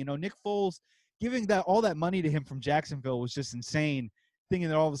differently. Nick Foles, giving all that money to him from Jacksonville was just insane, thinking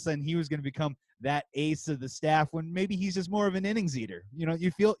that all of a sudden he was going to become that ace of the staff when maybe he's just more of an innings eater.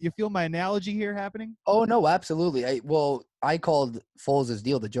 You feel my analogy here happening? Oh, no, absolutely. I called Foles'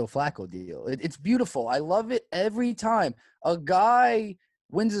 deal the Joe Flacco deal. It's beautiful. I love it every time a guy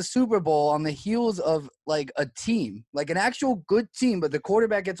wins a Super Bowl on the heels of like a team, like an actual good team, but the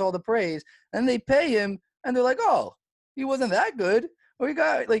quarterback gets all the praise, and they pay him, and they're like, oh, he wasn't that good. Or he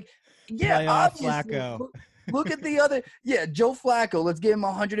got obviously. Flacco. Look at the other. Yeah, Joe Flacco, let's give him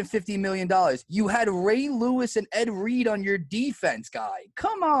 $150 million. You had Ray Lewis and Ed Reed on your defense, guy.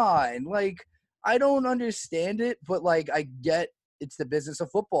 Come on. I don't understand it, but, I get it's the business of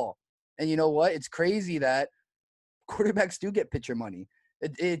football. And you know what? It's crazy that quarterbacks do get pitcher money.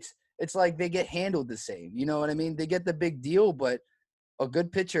 It's like they get handled the same. You know what I mean? They get the big deal, but a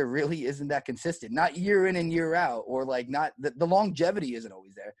good pitcher really isn't that consistent. Not year in and year out, or not the longevity isn't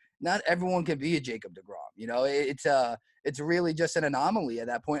always there. Not everyone can be a Jacob deGrom. It's really just an anomaly at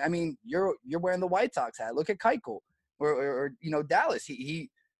that point. I mean, you're wearing the White Sox hat. Look at Keuchel or Dallas. He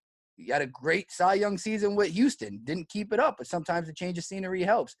had a great Cy Young season with Houston. Didn't keep it up, but sometimes a change of scenery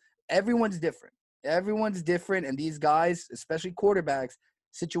helps. Everyone's different. And these guys, especially quarterbacks,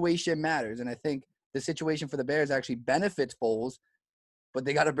 situation matters. And I think the situation for the Bears actually benefits Foles, but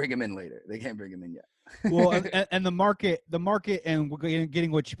they got to bring him in later. They can't bring him in yet. Well, and the market and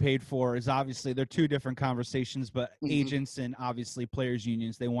getting what you paid for is obviously, they're two different conversations, but agents and obviously players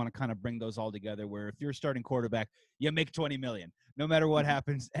unions, they want to kind of bring those all together, where if you're a starting quarterback, you make $20 million, no matter what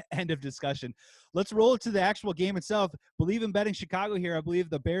happens. End of discussion. Let's roll it to the actual game itself. Believe in Betting Chicago here. I believe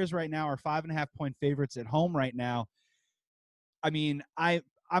the Bears right now are 5.5-point favorites at home right now. I mean,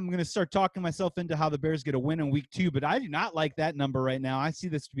 I'm going to start talking myself into how the Bears get a win in week 2, but I do not like that number right now. I see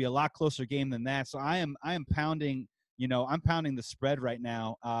this to be a lot closer game than that. So I am pounding, I'm pounding the spread right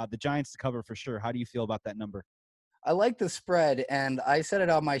now. The Giants to cover for sure. How do you feel about that number? I like the spread, and I said it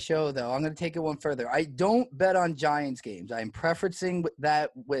on my show, though. I'm going to take it one further. I don't bet on Giants games. I'm preferencing that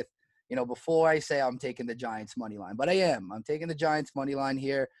with, before I say I'm taking the Giants money line, but I am. I'm taking the Giants money line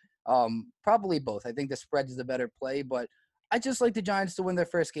here. Probably both. I think the spread is the better play, but I just like the Giants to win their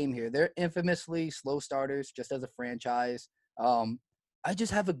first game here. They're infamously slow starters, just as a franchise. I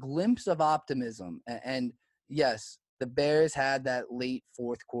just have a glimpse of optimism. And yes, the Bears had that late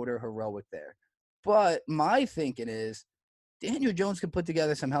fourth quarter heroic there. But my thinking is Daniel Jones can put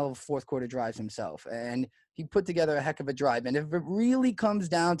together some hell of fourth quarter drives himself. And he put together a heck of a drive. And if it really comes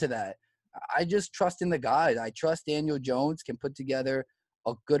down to that, I just trust in the guys. I trust Daniel Jones can put together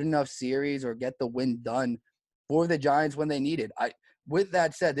a good enough series or get the win done for the Giants when they need it. With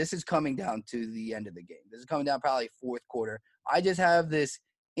that said, this is coming down to the end of the game. This is coming down probably fourth quarter. I just have this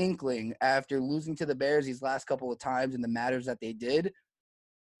inkling after losing to the Bears these last couple of times in the matters that they did.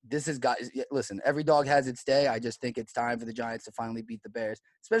 This is guys. Listen, every dog has its day. I just think it's time for the Giants to finally beat the Bears,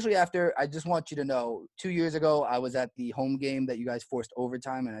 especially after. I just want you to know, 2 years ago I was at the home game that you guys forced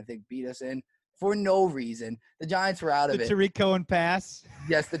overtime and I think beat us in. For no reason. The Giants were out of it. The Tariq Cohen pass.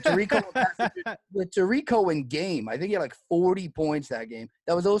 Yes, the Tariq Cohen pass. The Tariq Cohen game. I think he had like 40 points that game.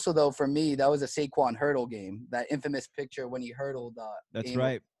 That was also, though, for me, that was a Saquon hurdle game. That infamous picture when he hurdled. That's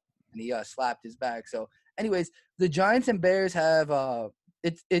right. And he slapped his back. So, anyways, the Giants and Bears have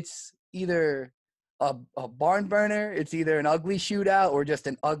it's either a barn burner, it's either an ugly shootout or just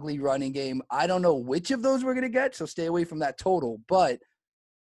an ugly running game. I don't know which of those we're going to get, so stay away from that total. But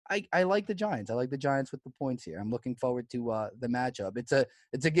I like the Giants. I like the Giants with the points here. I'm looking forward to the matchup. It's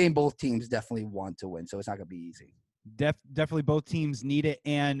a game both teams definitely want to win, so it's not going to be easy. Definitely both teams need it.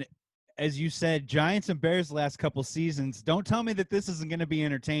 And as you said, Giants and Bears last couple seasons, don't tell me that this isn't going to be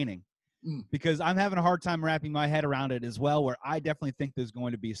entertaining because I'm having a hard time wrapping my head around it as well, where I definitely think there's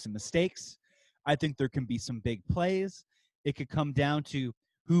going to be some mistakes. I think there can be some big plays. It could come down to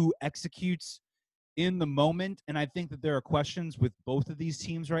who executes in the moment. And I think that there are questions with both of these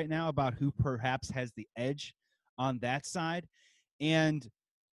teams right now about who perhaps has the edge on that side. And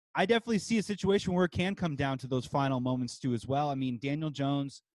I definitely see a situation where it can come down to those final moments too as well. I mean, Daniel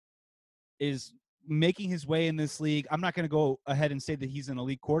Jones is making his way in this league. I'm not going to go ahead and say that he's an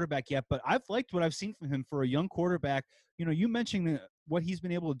elite quarterback yet, but I've liked what I've seen from him for a young quarterback. You mentioned what he's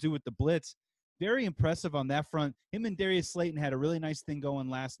been able to do with the blitz. Very impressive on that front. Him and Darius Slayton had a really nice thing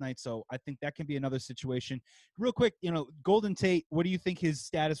going last night, so I think that can be another situation. Real quick, Golden Tate, what do you think his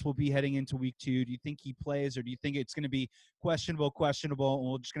status will be heading into week 2? Do you think he plays, or do you think it's going to be questionable,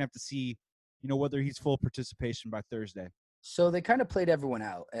 and we're just going to have to see, whether he's full participation by Thursday. So they kind of played everyone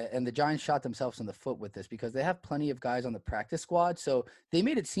out, and the Giants shot themselves in the foot with this because they have plenty of guys on the practice squad. So they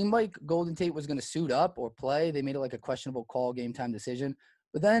made it seem like Golden Tate was going to suit up or play. They made it like a questionable call, game time decision.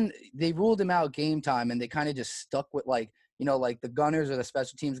 But then they ruled him out game time, and they kind of just stuck with like the Gunners or the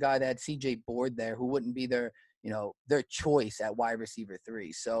special teams guy. They had CJ Board there, who wouldn't be their choice at wide receiver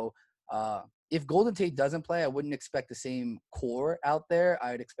 3. So if Golden Tate doesn't play, I wouldn't expect the same core out there.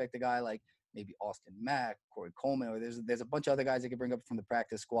 I would expect a guy like maybe Austin Mack, Corey Coleman, or there's a bunch of other guys they could bring up from the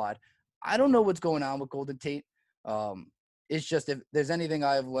practice squad. I don't know what's going on with Golden Tate. It's just if there's anything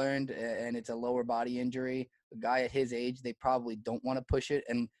I've learned, and it's a lower body injury, a guy at his age, they probably don't want to push it.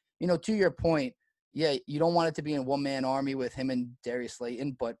 And, to your point, yeah, you don't want it to be in one-man army with him and Darius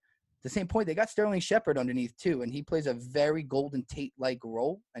Slayton, but at the same point, they got Sterling Shepard underneath too, and he plays a very Golden Tate-like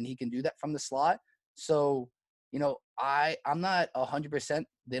role, and he can do that from the slot. So, I'm not 100%.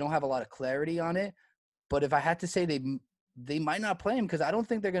 They don't have a lot of clarity on it. But if I had to say they might not play him because I don't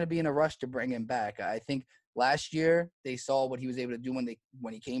think they're going to be in a rush to bring him back. I think last year they saw what he was able to do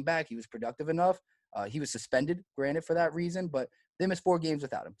when he came back. He was productive enough. He was suspended, granted, for that reason, but they missed 4 games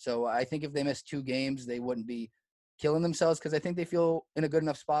without him. So I think if they missed 2 games, they wouldn't be killing themselves because I think they feel in a good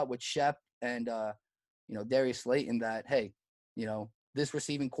enough spot with Shep and, Darius Slayton that, hey, this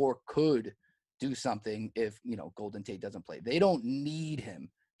receiving core could do something if, Golden Tate doesn't play. They don't need him.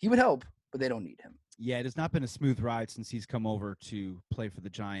 He would help, but they don't need him. Yeah, it has not been a smooth ride since he's come over to play for the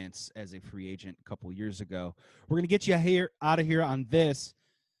Giants as a free agent a couple years ago. We're going to get you out of here on this.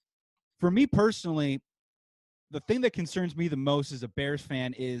 For me personally, the thing that concerns me the most as a Bears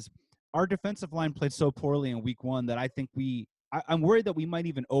fan is our defensive line played so poorly in week 1 that I think I'm worried that we might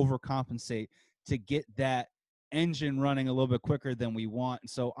even overcompensate to get that engine running a little bit quicker than we want. And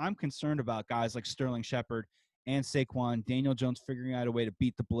so I'm concerned about guys like Sterling Shepard and Saquon, Daniel Jones figuring out a way to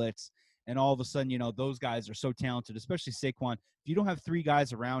beat the blitz. And all of a sudden, those guys are so talented, especially Saquon. If you don't have 3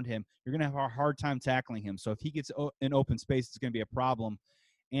 guys around him, you're going to have a hard time tackling him. So if he gets in open space, it's going to be a problem.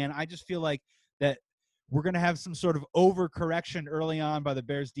 And I just feel like that we're going to have some sort of overcorrection early on by the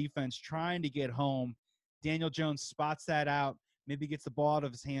Bears defense trying to get home. Daniel Jones spots that out, maybe gets the ball out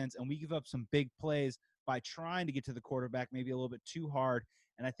of his hands, and we give up some big plays by trying to get to the quarterback maybe a little bit too hard.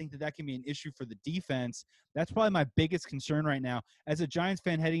 And I think that can be an issue for the defense. That's probably my biggest concern right now. As a Giants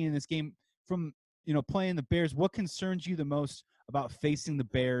fan heading in this game from, playing the Bears, what concerns you the most about facing the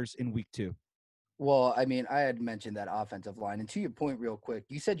Bears in week 2? Well, I mean, I had mentioned that offensive line. And to your point real quick,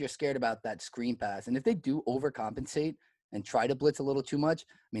 you said you're scared about that screen pass. And if they do overcompensate and try to blitz a little too much,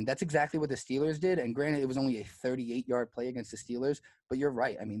 I mean, that's exactly what the Steelers did. And granted, it was only a 38-yard play against the Steelers. But you're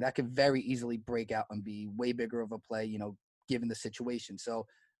right. I mean, that could very easily break out and be way bigger of a play, given the situation. So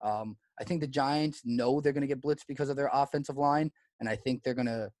I think the Giants know they're going to get blitzed because of their offensive line. And I think they're going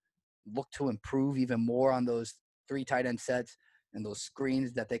to look to improve even more on those 3 tight end sets and those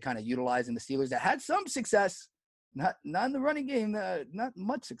screens that they kind of utilize in the Steelers that had some success, not in the running game, not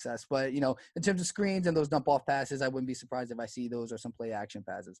much success, but, in terms of screens and those dump off passes, I wouldn't be surprised if I see those or some play action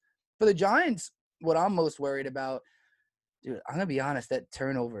passes. For the Giants, what I'm most worried about, dude, I'm going to be honest, the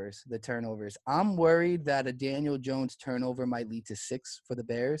turnovers. I'm worried that a Daniel Jones turnover might lead to 6 for the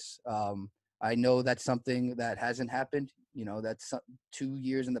Bears. I know that's something that hasn't happened. That's 2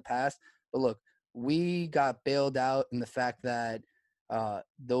 years in the past. But look, we got bailed out in the fact that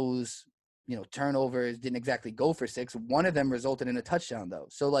those, turnovers didn't exactly go for 6. One of them resulted in a touchdown, though.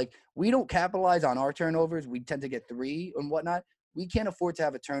 So, we don't capitalize on our turnovers. We tend to get 3 and whatnot. We can't afford to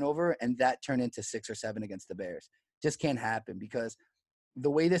have a turnover and that turn into 6 or 7 against the Bears. Just can't happen because the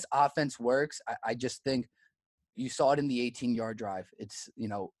way this offense works, I just think you saw it in the 18-yard drive. It's,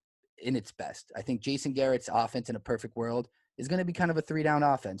 in its best. I think Jason Garrett's offense in a perfect world is going to be kind of a 3-down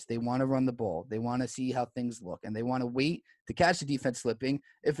offense. They want to run the ball. They want to see how things look, and they want to wait to catch the defense slipping.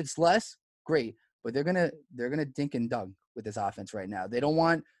 If it's less, great, but they're gonna dink and dunk with this offense right now. They don't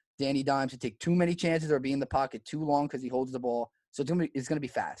want Danny Dimes to take too many chances or be in the pocket too long because he holds the ball. So it's gonna be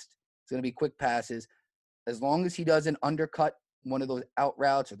fast. It's gonna be quick passes. As long as he doesn't undercut one of those out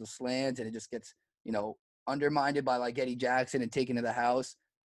routes or those slants and it just gets undermined by Eddie Jackson and taken to the house,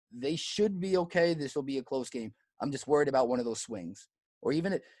 they should be okay. This will be a close game. I'm just worried about one of those swings. Or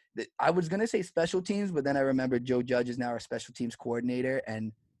even I was going to say special teams, but then I remembered Joe Judge is now our special teams coordinator.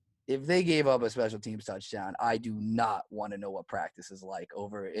 And if they gave up a special teams touchdown, I do not want to know what practice is like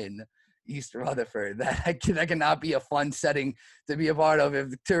over in East Rutherford. That cannot be a fun setting to be a part of if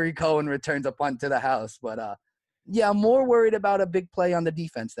Turi Cohen returns a punt to the house. But, I'm more worried about a big play on the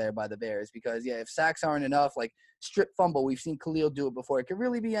defense there by the Bears because, if sacks aren't enough, strip fumble, we've seen Khalil do it before. It could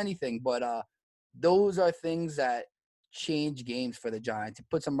really be anything, but those are things that change games for the Giants. It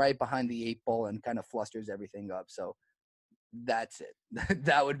puts them right behind the 8 ball and kind of flusters everything up. So that's it.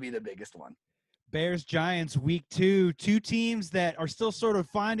 That would be the biggest one. Bears Giants week 2, two teams that are still sort of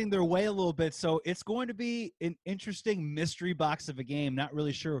finding their way a little bit. So it's going to be an interesting mystery box of a game. Not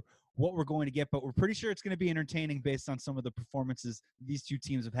really sure what we're going to get, but we're pretty sure it's going to be entertaining based on some of the performances these two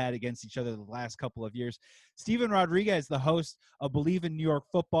teams have had against each other the last couple of years. Steven Rodriguez, the host of Believe in New York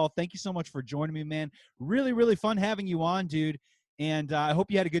Football. Thank you so much for joining me, man. Really, really fun having you on, dude. And I hope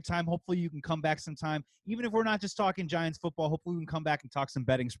you had a good time. Hopefully you can come back sometime. Even if we're not just talking Giants football, hopefully we can come back and talk some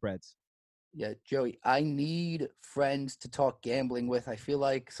betting spreads. Yeah, Joey, I need friends to talk gambling with. I feel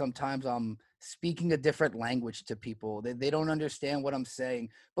like sometimes I'm speaking a different language to people. They don't understand what I'm saying.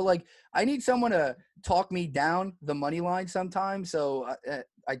 But, like, I need someone to talk me down the money line sometimes. So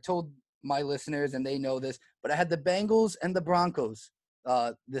I told my listeners, and they know this, but I had the Bengals and the Broncos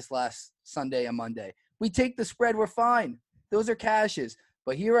this last Sunday and Monday. We take the spread. We're fine. Those are cashes.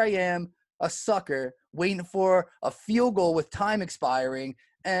 But here I am, a sucker, waiting for a field goal with time expiring,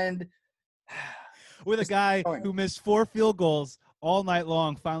 and – with a guy who missed 4 field goals all night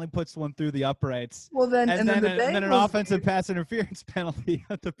long, finally puts one through the uprights. Well, then an offensive pass interference penalty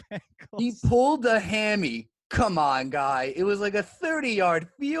at the Bengals. He pulled a hammy. Come on, guy. It was like a 30-yard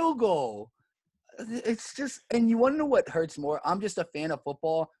field goal. It's just – and you want to know what hurts more? I'm just a fan of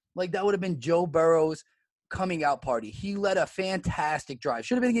football. Like, that would have been Joe Burrow's coming out party. He led a fantastic drive.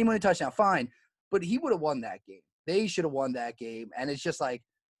 Should have been a game-winning touchdown. Fine. But he would have won that game. They should have won that game. And it's just like,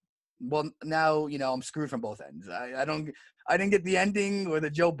 well, now, I'm screwed from both ends. I didn't get the ending or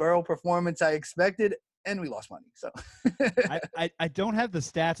the Joe Burrow performance I expected, and we lost money. So I don't have the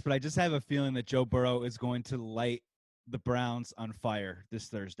stats, but I just have a feeling that Joe Burrow is going to light the Browns on fire this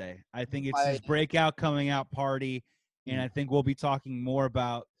Thursday. I think it's his breakout coming out party, and I think we'll be talking more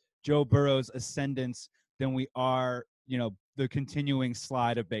about Joe Burrow's ascendance than we are, the continuing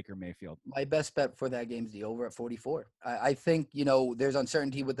slide of Baker Mayfield. My best bet for that game is the over at 44. I think, there's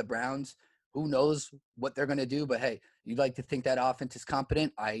uncertainty with the Browns. Who knows what they're going to do? But, hey, you'd like to think that offense is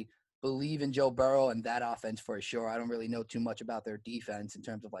competent. I believe in Joe Burrow and that offense for sure. I don't really know too much about their defense in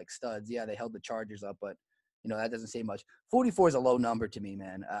terms of, like, studs. Yeah, they held the Chargers up, but, that doesn't say much. 44 is a low number to me,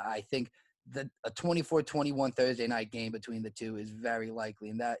 man. I think that a 24-21 Thursday night game between the two is very likely,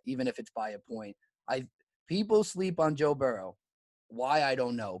 and that even if it's by a point. People sleep on Joe Burrow. Why, I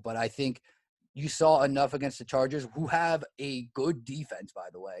don't know. But I think you saw enough against the Chargers, who have a good defense, by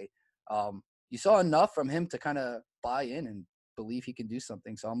the way. You saw enough from him to kind of buy in and believe he can do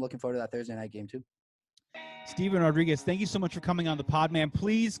something. So I'm looking forward to that Thursday night game too. Steven Rodriguez, thank you so much for coming on the pod, man.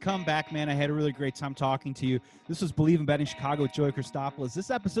 Please come back, man. I had a really great time talking to you. This was Believe in Betting Chicago with Joey Christopoulos.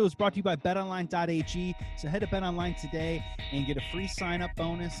 This episode was brought to you by betonline.ag. So head to BetOnline today and get a free sign-up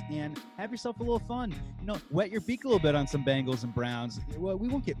bonus and have yourself a little fun. Wet your beak a little bit on some Bengals and Browns. Well, we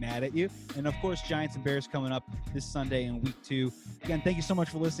won't get mad at you. And, of course, Giants and Bears coming up this Sunday in week 2. Again, thank you so much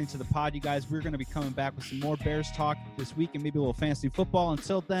for listening to the pod, you guys. We're going to be coming back with some more Bears talk this week and maybe a little fantasy football.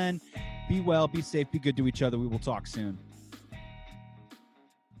 Until then, be well, be safe, be good to each other. We will talk soon.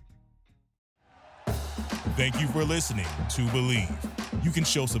 Thank you for listening to Believe. You can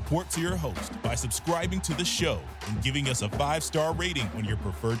show support to your host by subscribing to the show and giving us a 5-star rating on your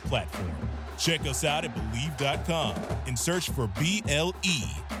preferred platform. Check us out at Believe.com and search for BLEAV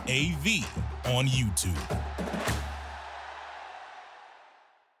on YouTube.